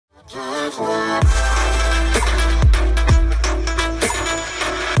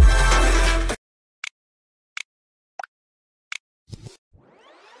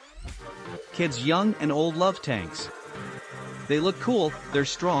Kids young and old love tanks. They look cool, they're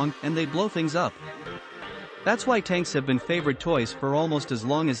strong, and they blow things up. That's why tanks have been favorite toys for almost as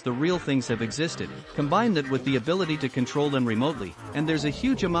long as the real things have existed. Combine that with the ability to control them remotely, and there's a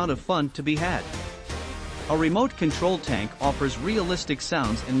huge amount of fun to be had. A remote-controlled tank offers realistic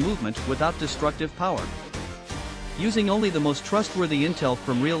sounds and movement without destructive power. Using only the most trustworthy intel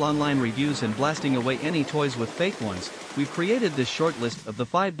from real online reviews and blasting away any toys with fake ones, we've created this short list of the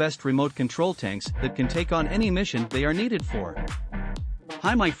 5 best remote control tanks that can take on any mission they are needed for.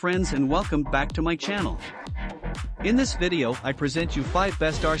 Hi my friends and welcome back to my channel. In this video I present you 5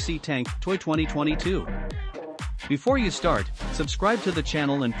 best RC tank toy 2022. Before you start, subscribe to the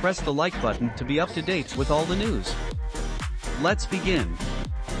channel and press the like button to be up to date with all the news. Let's begin.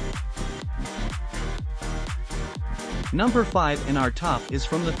 Number 5 in our top is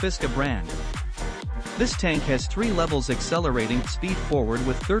from the Fisca brand. This tank has 3 levels accelerating speed forward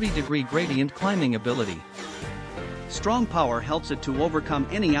with 30-degree gradient climbing ability. Strong power helps it to overcome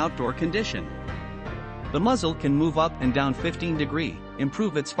any outdoor condition. The muzzle can move up and down 15 degrees,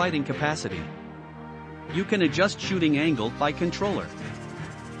 improve its fighting capacity. You can adjust shooting angle by controller.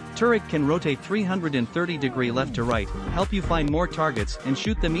 Turret can rotate 330 degrees left to right, help you find more targets and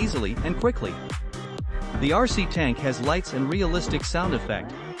shoot them easily and quickly. The RC tank has lights and realistic sound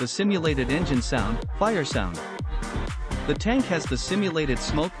effect, the simulated engine sound, fire sound. The tank has the simulated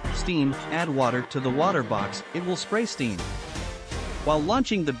smoke, steam, add water to the water box, it will spray steam. While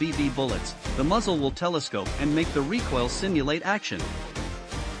launching the BB bullets, the muzzle will telescope and make the recoil simulate action.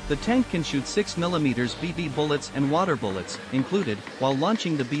 The tank can shoot 6mm BB bullets and water bullets, included. While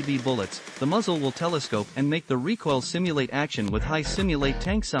launching the BB bullets, the muzzle will telescope and make the recoil simulate action with high simulate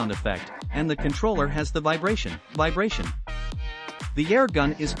tank sound effect, and the controller has the vibration. The air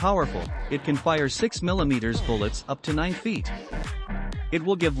gun is powerful, it can fire 6mm bullets up to 9 feet. It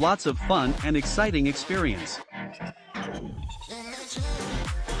will give lots of fun and exciting experience.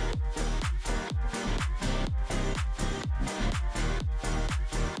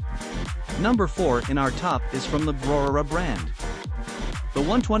 Number 4 in our top is from the Abrams brand. The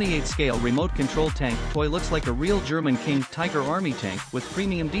 1/28 scale remote control tank toy looks like a real German King Tiger army tank with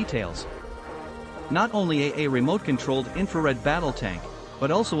premium details. Not only a remote-controlled infrared battle tank,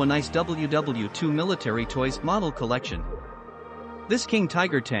 but also a nice WW2 military toys model collection. This King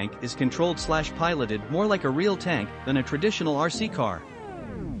Tiger tank is controlled/piloted more like a real tank than a traditional RC car.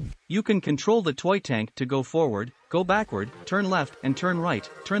 You can control the toy tank to go forward, go backward, turn left and turn right,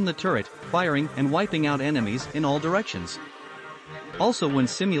 turn the turret, firing and wiping out enemies in all directions. Also when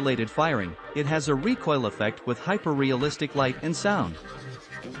simulated firing, it has a recoil effect with hyper-realistic light and sound.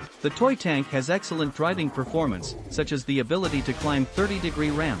 The toy tank has excellent driving performance, such as the ability to climb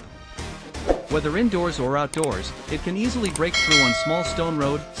 30-degree ramp. Whether indoors or outdoors, it can easily break through on small stone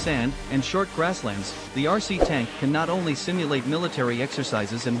road, sand, and short grasslands. The RC tank can not only simulate military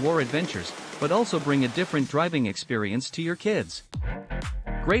exercises and war adventures, but also bring a different driving experience to your kids.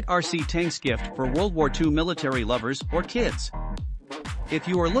 Great RC tanks gift for World War II military lovers or kids. If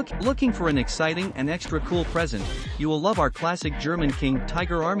you are looking for an exciting and extra cool present, you will love our classic German King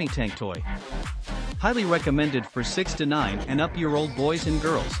Tiger Army tank toy. Highly recommended for 6 to 9 and up-year-old boys and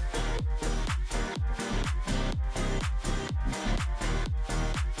girls.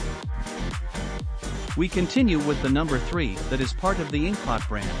 We continue with the number 3 that is part of the Inkpot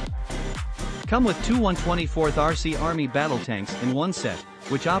brand. Come with 2 1/24 RC Army battle tanks in one set,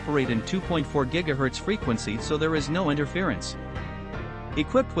 which operate in 2.4 GHz frequency so there is no interference.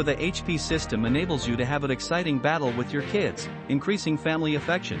 Equipped with a HP system enables you to have an exciting battle with your kids, increasing family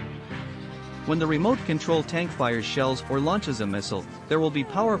affection. When the remote control tank fires shells or launches a missile, there will be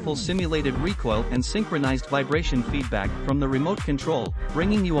powerful simulated recoil and synchronized vibration feedback from the remote control,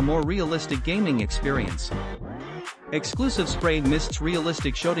 bringing you a more realistic gaming experience. Exclusive spray mist's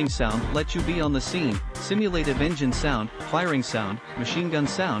realistic shooting sound lets you be on the scene. Simulated engine sound, firing sound, machine gun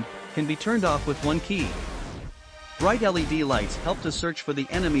sound, can be turned off with one key. Bright LED lights help to search for the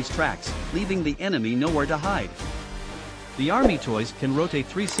enemy's tracks, leaving the enemy nowhere to hide. The Army toys can rotate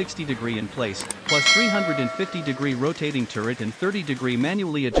 360-degree in place, plus 350-degree rotating turret and 30-degree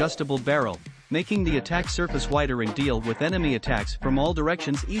manually adjustable barrel, making the attack surface wider and deal with enemy attacks from all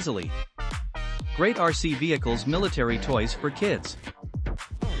directions easily. Great RC vehicles military toys for kids.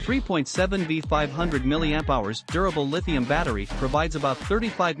 3.7V 500 mAh durable lithium battery provides about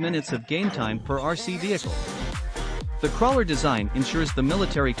 35 minutes of game time per RC vehicle. The crawler design ensures the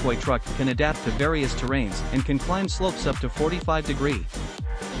military toy truck can adapt to various terrains and can climb slopes up to 45 degrees.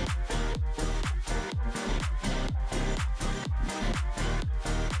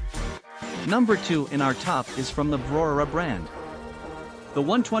 Number 2 in our top is from the Abrams brand. The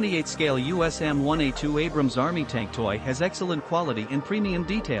 1/28 scale USM-1A2 Abrams Army tank toy has excellent quality and premium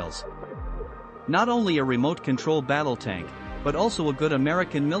details. Not only a remote control battle tank, but also a good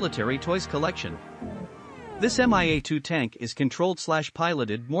American military toys collection. This MIA-2 tank is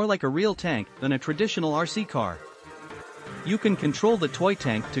controlled/piloted more like a real tank than a traditional RC car. You can control the toy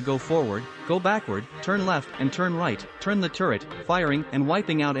tank to go forward, go backward, turn left and turn right, turn the turret, firing and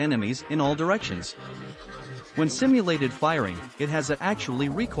wiping out enemies in all directions. When simulated firing, it has an actually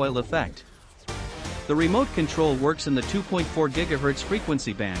recoil effect. The remote control works in the 2.4 GHz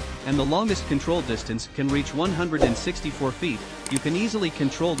frequency band, and the longest control distance can reach 164 feet. You can easily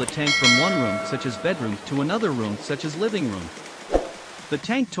control the tank from one room, such as bedroom, to another room, such as living room. The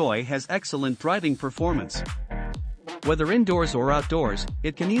tank toy has excellent driving performance. Whether indoors or outdoors,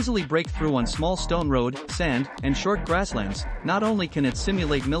 it can easily break through on small stone road, sand, and short grasslands. Not only can it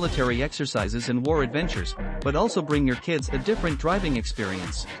simulate military exercises and war adventures, but also bring your kids a different driving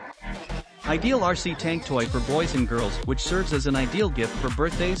experience. Ideal RC tank toy for boys and girls, which serves as an ideal gift for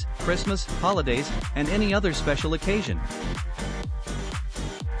birthdays, Christmas, holidays, and any other special occasion.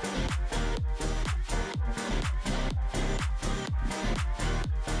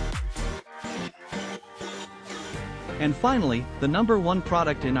 And finally, the #1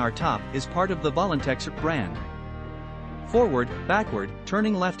 product in our top is part of the VOLANTEXRC brand. Forward, backward,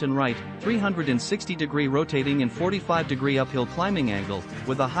 turning left and right, 360-degree rotating and 45-degree uphill climbing angle,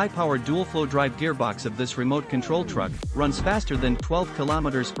 with a high-powered dual-flow drive gearbox of this remote control truck, runs faster than 12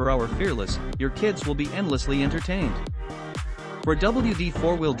 km/h fearless, your kids will be endlessly entertained. For WD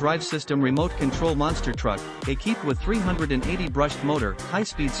 4-wheel drive system remote control monster truck, equipped with 380 brushed motor,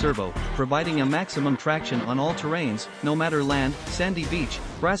 high-speed servo, providing a maximum traction on all terrains, no matter land, sandy beach,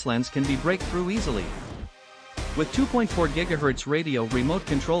 grasslands can be break through easily. With 2.4 GHz radio remote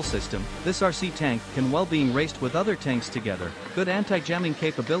control system, this RC tank can well being raced with other tanks together, good anti-jamming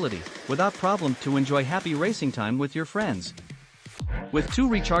capability, without problem to enjoy happy racing time with your friends. With two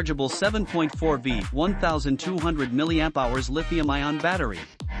rechargeable 7.4V 1200 mAh lithium-ion battery.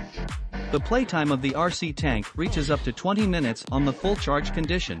 The playtime of the RC tank reaches up to 20 minutes on the full charge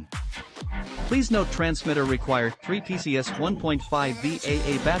condition. Please note transmitter require 3 PCS 1.5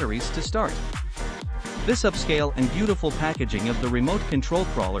 VAA batteries to start. This upscale and beautiful packaging of the remote control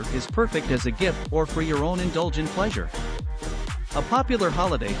crawler is perfect as a gift or for your own indulgent pleasure. A popular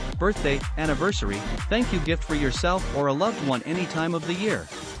holiday, birthday, anniversary, thank you gift for yourself or a loved one any time of the year.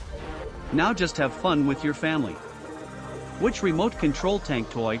 Now just have fun with your family. Which remote control tank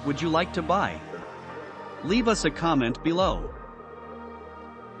toy would you like to buy? Leave us a comment below.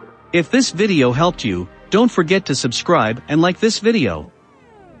 If this video helped you, don't forget to subscribe and like this video.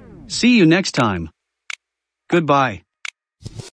 See you next time. Goodbye.